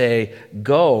and to say,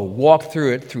 go, walk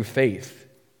through it through faith.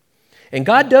 And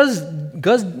God does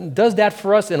that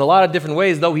for us in a lot of different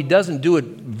ways, though he doesn't do it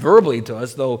verbally to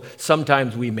us, though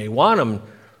sometimes we may want him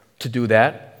to do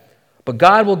that. But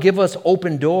God will give us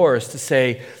open doors to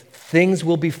say, things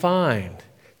will be fine.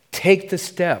 Take the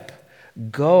step.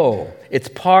 Go. It's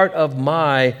part of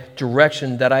my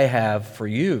direction that I have for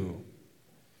you.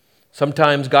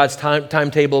 Sometimes God's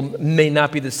timetable may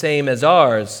not be the same as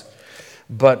ours,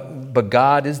 but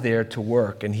God is there to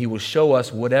work, and he will show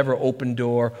us whatever open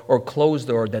door or closed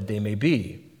door that they may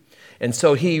be. And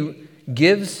so he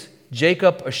gives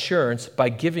Jacob assurance by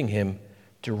giving him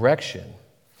direction.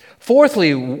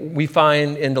 Fourthly, we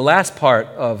find in the last part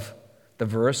of the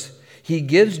verse, he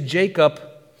gives Jacob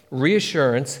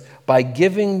reassurance by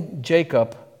giving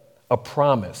Jacob a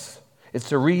promise.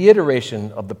 It's a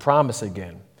reiteration of the promise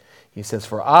again. He says,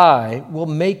 "For I will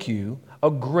make you a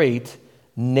great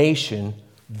nation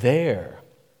there."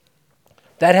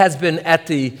 That has been at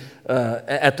the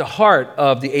heart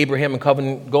of the Abrahamic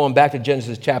covenant, going back to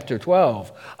Genesis chapter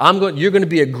 12. You're going to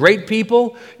be a great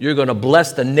people. You're going to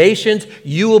bless the nations.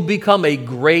 You will become a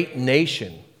great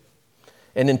nation.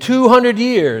 And in 200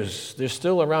 years, there's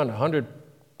still around 100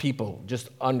 people, just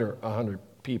under 100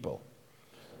 people.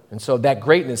 And so that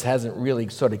greatness hasn't really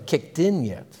sort of kicked in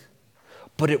yet.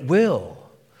 But it will.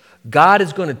 God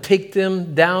is going to take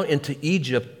them down into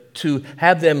Egypt to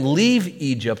have them leave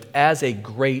Egypt as a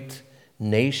great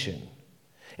nation.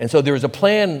 And so there is a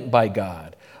plan by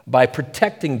God, by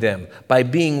protecting them, by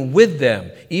being with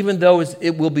them. Even though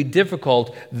it will be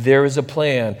difficult, there is a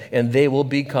plan, and they will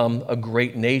become a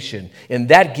great nation. And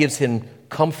that gives him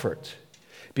comfort.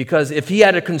 Because if he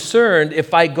had a concern,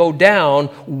 if I go down,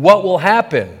 what will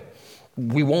happen?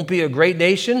 We won't be a great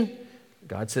nation?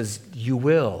 God says, you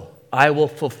will. I will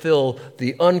fulfill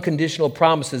the unconditional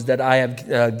promises that I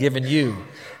have given you.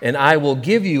 And I will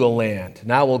give you a land.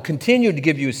 And I will continue to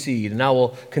give you a seed. And I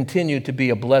will continue to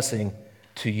be a blessing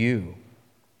to you.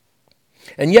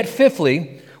 And yet,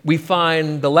 fifthly, we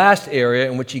find the last area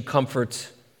in which he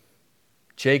comforts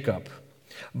Jacob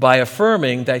by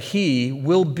affirming that he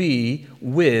will be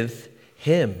with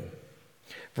him.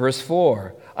 Verse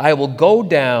 4, I will go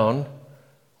down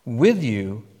with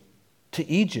you to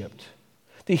Egypt.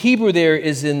 The Hebrew there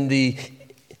is in the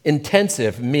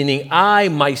intensive, meaning I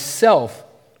myself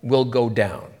will go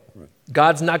down.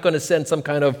 God's not going to send some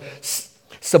kind of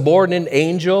subordinate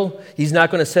angel. He's not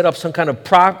going to set up some kind of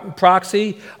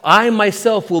proxy. I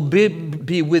myself will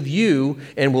be with you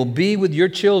and will be with your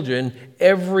children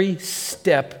every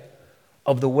step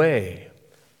of the way.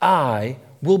 I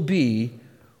will be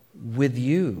with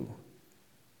you.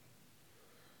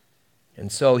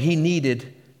 And so he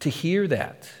needed to hear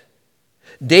that.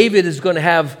 David is going to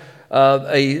have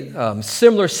a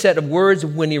similar set of words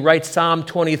when he writes Psalm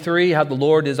 23, how the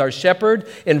Lord is our shepherd.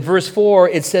 In verse 4,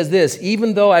 it says this,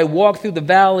 even though I walk through the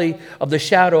valley of the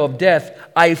shadow of death,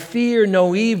 I fear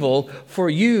no evil, for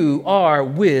you are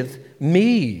with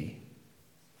me.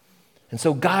 And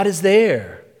so God is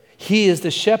there. He is the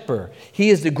shepherd.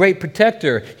 He is the great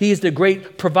protector. He is the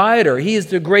great provider. He is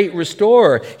the great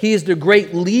restorer. He is the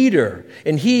great leader.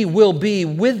 And he will be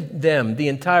with them the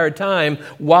entire time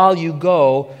while you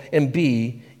go and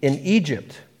be in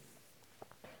Egypt.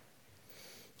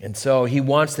 And so he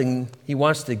wants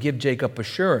to give Jacob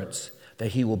assurance that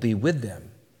he will be with them.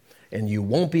 And you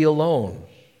won't be alone,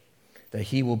 that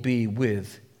he will be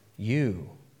with you.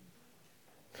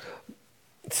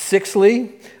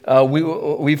 Sixthly,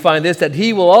 we find this, that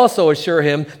he will also assure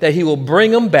him that he will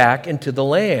bring him back into the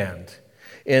land.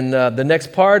 In the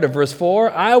next part of verse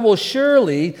 4, I will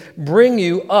surely bring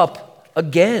you up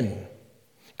again.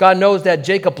 God knows that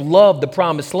Jacob loved the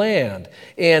promised land,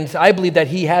 and I believe that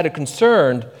he had a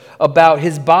concern about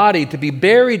his body to be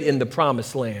buried in the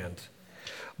promised land.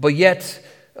 But yet,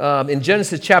 in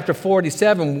Genesis chapter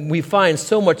 47, we find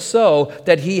so much so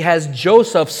that he has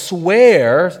Joseph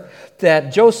swear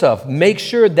that Joseph, make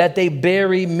sure that they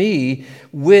bury me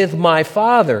with my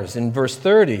fathers. In verse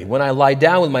 30, when I lie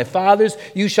down with my fathers,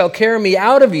 you shall carry me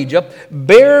out of Egypt,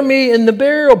 bury me in the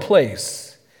burial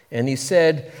place. And he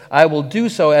said, I will do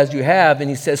so as you have. And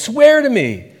he says, swear to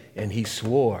me. And he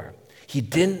swore. He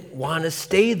didn't want to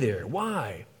stay there.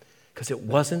 Why? Because it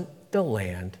wasn't the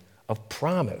land of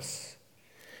promise.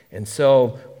 And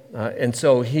so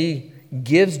he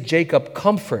gives Jacob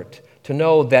comfort to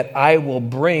know that I will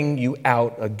bring you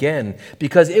out again.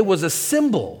 Because it was a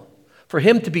symbol for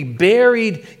him to be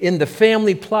buried in the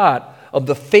family plot of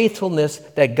the faithfulness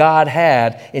that God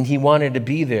had, and he wanted to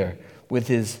be there with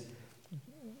his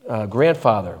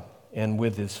grandfather and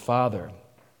with his father.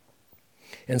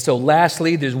 And so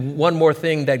lastly, there's one more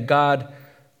thing that God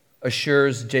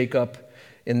assures Jacob,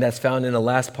 and that's found in the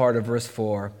last part of verse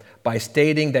 4, by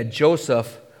stating that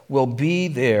Joseph will be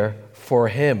there for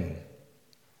him.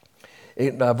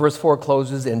 Verse 4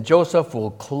 closes, and Joseph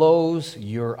will close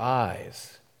your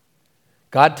eyes.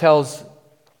 God tells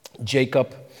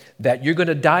Jacob that you're going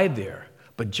to die there,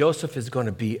 but Joseph is going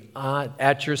to be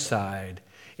at your side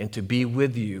and to be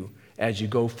with you as you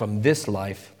go from this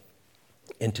life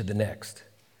into the next.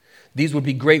 These would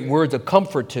be great words of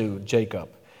comfort to Jacob,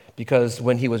 because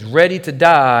when he was ready to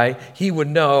die, he would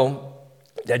know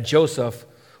that Joseph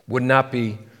would not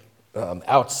be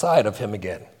outside of him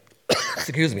again.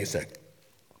 Excuse me a sec.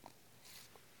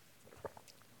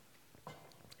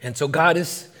 And so God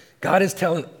is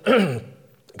telling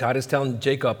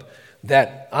Jacob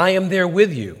that I am there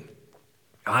with you.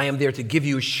 I am there to give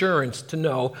you assurance to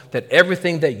know that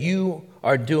everything that you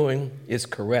are doing is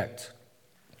correct.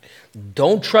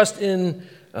 Don't trust in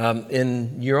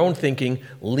your own thinking.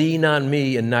 Lean on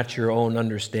me and not your own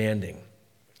understanding.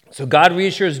 So God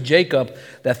reassures Jacob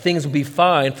that things will be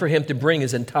fine for him to bring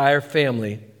his entire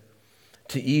family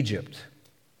to Egypt,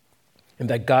 and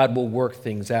that God will work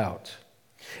things out.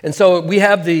 And so we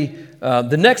have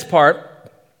the next part,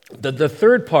 the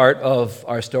third part of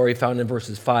our story found in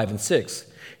verses 5 and 6.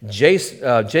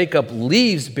 Jacob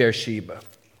leaves Beersheba.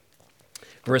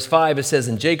 Verse 5, it says,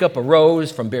 and Jacob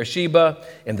arose from Beersheba,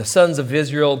 and the sons of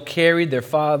Israel carried their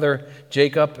father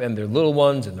Jacob and their little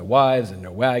ones and their wives and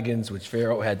their wagons, which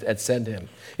Pharaoh had sent him.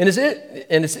 And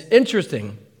it's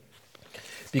interesting,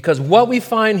 because what we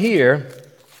find here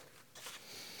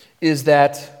is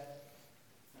that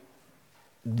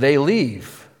they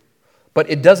leave, but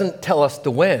it doesn't tell us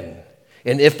the when.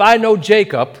 And if I know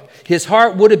Jacob, his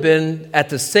heart would have been at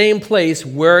the same place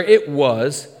where it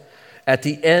was at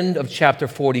the end of chapter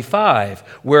 45,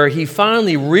 where he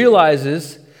finally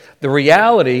realizes the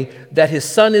reality that his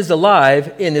son is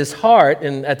alive in his heart,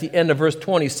 and at the end of verse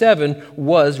 27,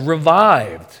 was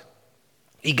revived.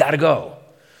 He got to go.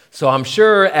 So I'm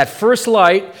sure at first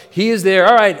light, he is there.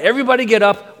 All right, everybody get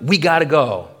up. We got to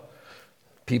go.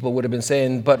 People would have been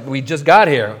saying, but we just got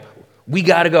here. We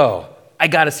got to go. I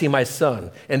got to see my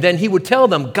son. And then he would tell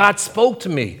them, God spoke to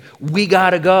me. We got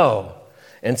to go.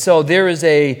 And so there is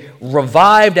a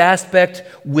revived aspect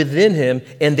within him,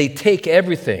 and they take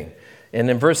everything. And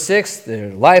in verse 6, their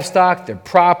livestock, their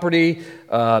property,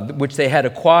 which they had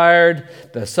acquired,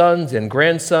 the sons and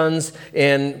grandsons.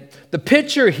 And the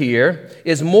picture here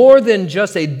is more than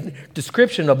just a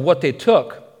description of what they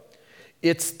took.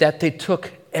 It's that they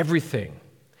took everything.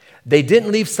 They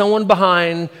didn't leave someone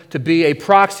behind to be a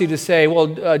proxy to say,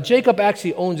 well, Jacob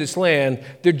actually owns this land.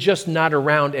 They're just not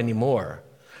around anymore.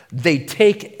 They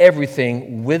take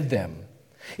everything with them.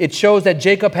 It shows that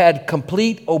Jacob had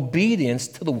complete obedience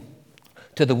to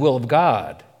the will of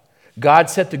God. God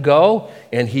said to go,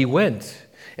 and he went.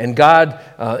 And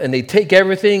and they take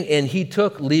everything, and he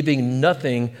took, leaving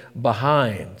nothing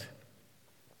behind.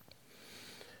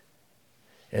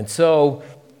 And so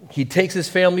he takes his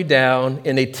family down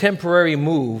in a temporary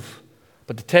move,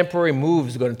 but the temporary move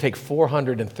is going to take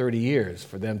 430 years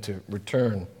for them to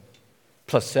return,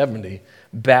 plus 70,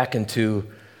 back into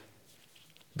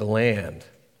the land.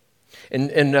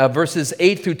 In verses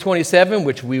 8 through 27,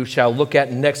 which we shall look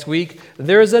at next week,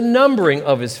 there is a numbering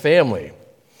of his family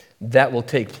that will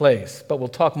take place. But we'll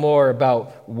talk more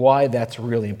about why that's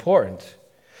really important.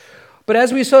 But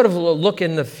as we sort of look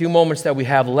in the few moments that we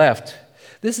have left,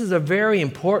 this is a very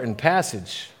important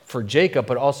passage for Jacob,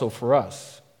 but also for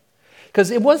us. Because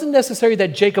it wasn't necessary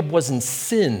that Jacob was in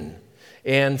sin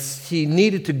and he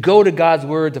needed to go to God's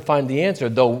word to find the answer,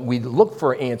 though we look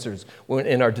for answers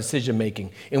in our decision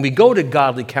making. And we go to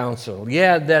godly counsel.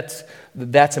 Yeah,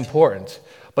 that's important.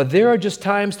 But there are just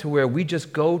times to where we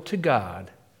just go to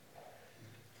God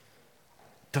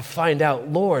to find out,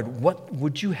 Lord, what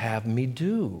would you have me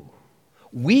do?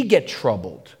 We get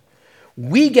troubled.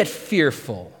 We get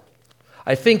fearful.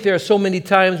 I think there are so many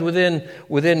times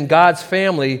within God's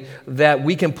family that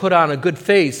we can put on a good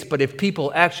face, but if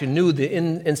people actually knew the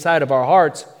inside of our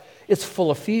hearts, it's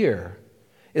full of fear.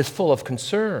 It's full of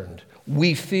concern.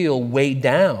 We feel weighed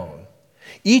down.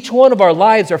 Each one of our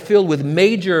lives are filled with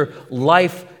major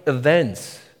life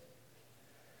events.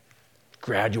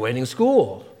 Graduating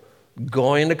school,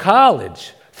 going to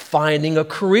college, finding a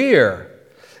career,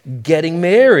 getting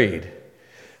married,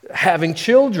 having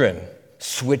children,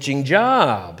 switching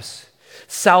jobs,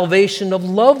 salvation of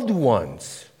loved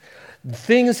ones.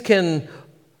 Things can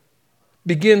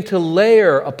begin to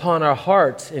layer upon our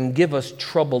hearts and give us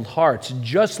troubled hearts,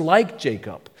 just like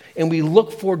Jacob. And we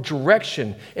look for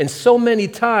direction. And so many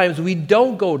times we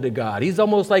don't go to God. He's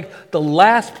almost like the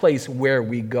last place where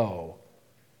we go.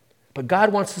 But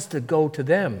God wants us to go to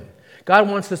them. God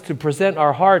wants us to present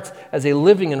our hearts as a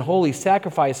living and holy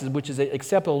sacrifice, which is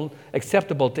acceptable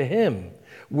to Him.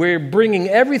 We're bringing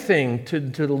everything to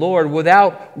the Lord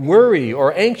without worry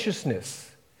or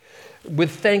anxiousness, with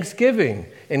thanksgiving.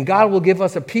 And God will give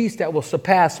us a peace that will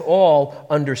surpass all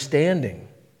understanding.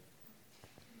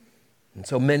 And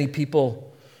so many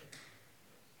people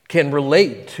can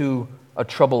relate to a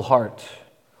troubled heart.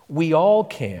 We all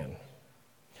can.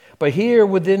 But here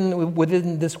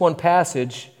within this one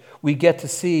passage, we get to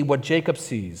see what Jacob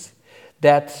sees,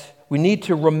 that we need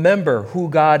to remember who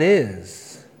God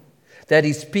is, that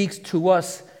he speaks to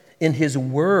us in his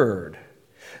word,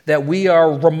 that we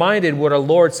are reminded what our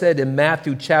Lord said in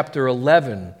Matthew chapter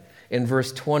 11 in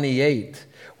verse 28,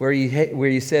 where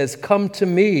he says, "Come to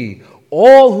me,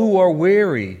 all who are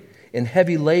weary and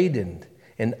heavy laden,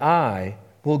 and I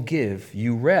will give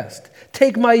you rest.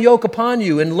 Take my yoke upon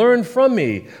you and learn from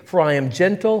me, for I am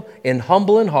gentle and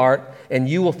humble in heart, and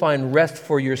you will find rest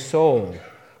for your soul.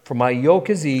 For my yoke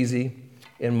is easy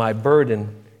and my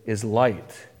burden is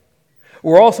light."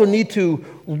 We also need to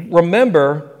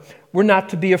remember we're not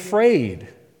to be afraid.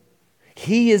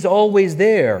 He is always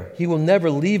there. He will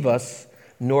never leave us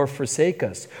nor forsake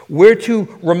us. We're to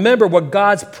remember what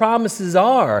God's promises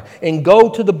are and go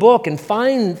to the book and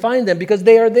find them because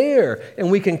they are there and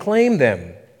we can claim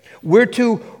them. We're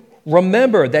to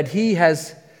remember that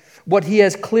what He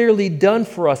has clearly done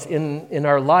for us in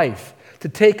our life, to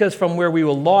take us from where we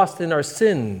were lost in our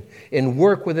sin and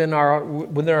work within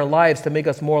our lives to make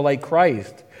us more like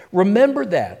Christ. Remember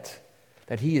that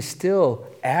He is still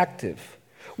active.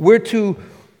 We're to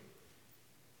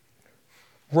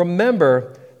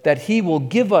remember that He will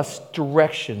give us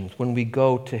directions when we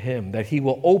go to Him, that He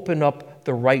will open up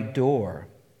the right door.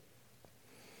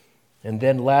 And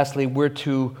then lastly, we're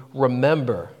to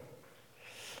remember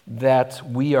that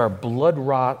we are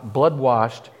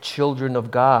blood-washed children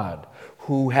of God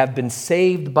who have been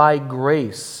saved by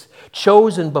grace,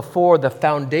 chosen before the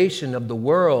foundation of the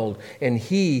world, and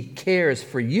He cares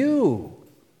for you.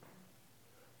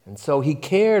 And so He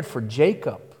cared for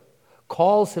Jacob,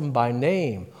 calls him by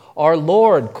name. Our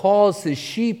Lord calls His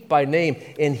sheep by name,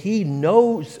 and He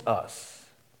knows us.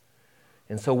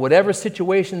 And so whatever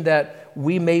situation that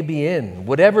we may be in,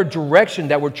 whatever direction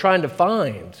that we're trying to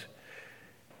find,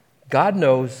 God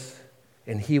knows,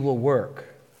 and He will work.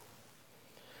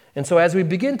 And so as we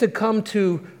begin to come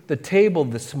to the table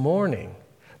this morning,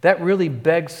 that really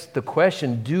begs the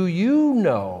question, do you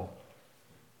know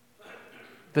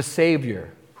the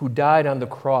Savior who died on the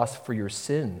cross for your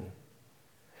sin?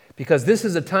 Because this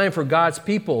is a time for God's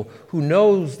people who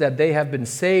knows that they have been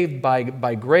saved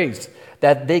by grace,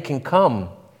 that they can come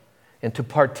and to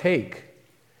partake,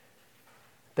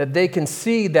 that they can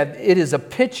see that it is a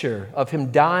picture of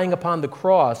Him dying upon the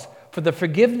cross for the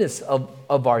forgiveness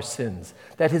of our sins,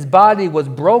 that His body was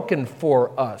broken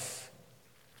for us.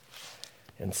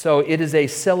 And so it is a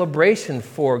celebration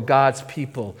for God's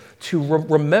people to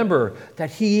remember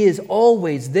that He is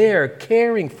always there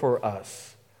caring for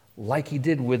us, like He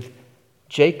did with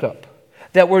Jacob,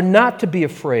 that we're not to be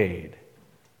afraid,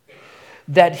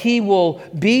 that He will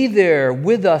be there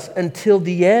with us until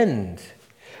the end.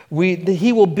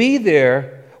 He will be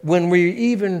there when we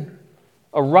even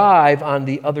arrive on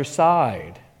the other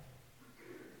side.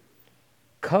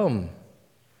 Come,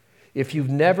 if you've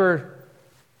never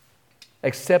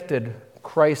accepted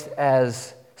Christ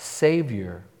as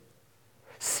Savior,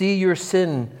 see your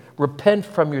sin, repent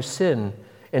from your sin,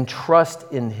 and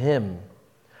trust in Him.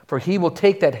 For He will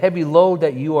take that heavy load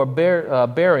that you are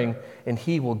bearing, and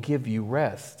He will give you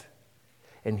rest.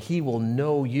 And He will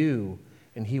know you,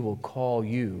 and He will call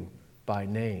you by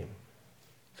name.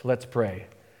 So let's pray.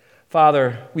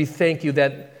 Father, we thank You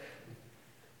that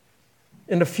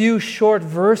in a few short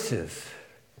verses,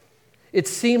 it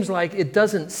seems like it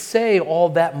doesn't say all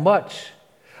that much.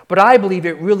 But I believe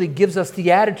it really gives us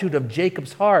the attitude of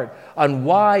Jacob's heart on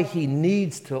why he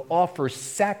needs to offer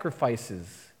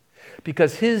sacrifices.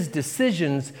 Because his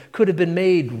decisions could have been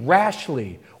made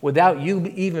rashly without You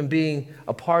even being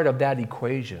a part of that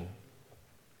equation.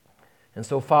 And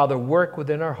so, Father, work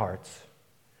within our hearts.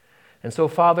 And so,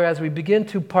 Father, as we begin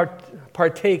to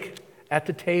partake at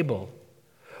the table,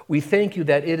 we thank You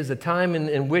that it is a time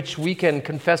in which we can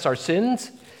confess our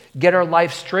sins, get our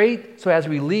life straight, so as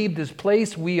we leave this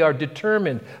place, we are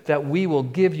determined that we will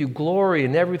give You glory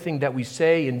in everything that we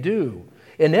say and do,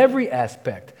 in every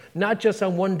aspect, not just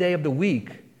on one day of the week,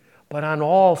 but on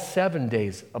all 7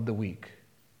 days of the week.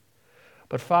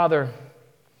 But Father,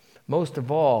 most of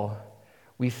all,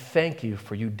 we thank You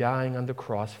for You dying on the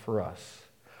cross for us.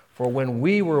 For when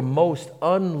we were most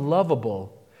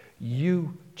unlovable,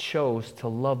 You chose to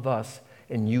love us,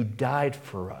 and You died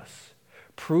for us,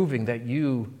 proving that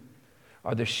You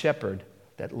are the shepherd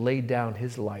that laid down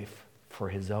His life for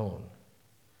His own.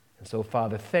 And so,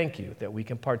 Father, thank you that we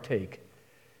can partake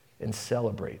and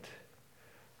celebrate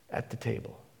at the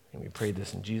table. And we pray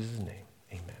this in Jesus'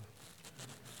 name.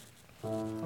 Amen.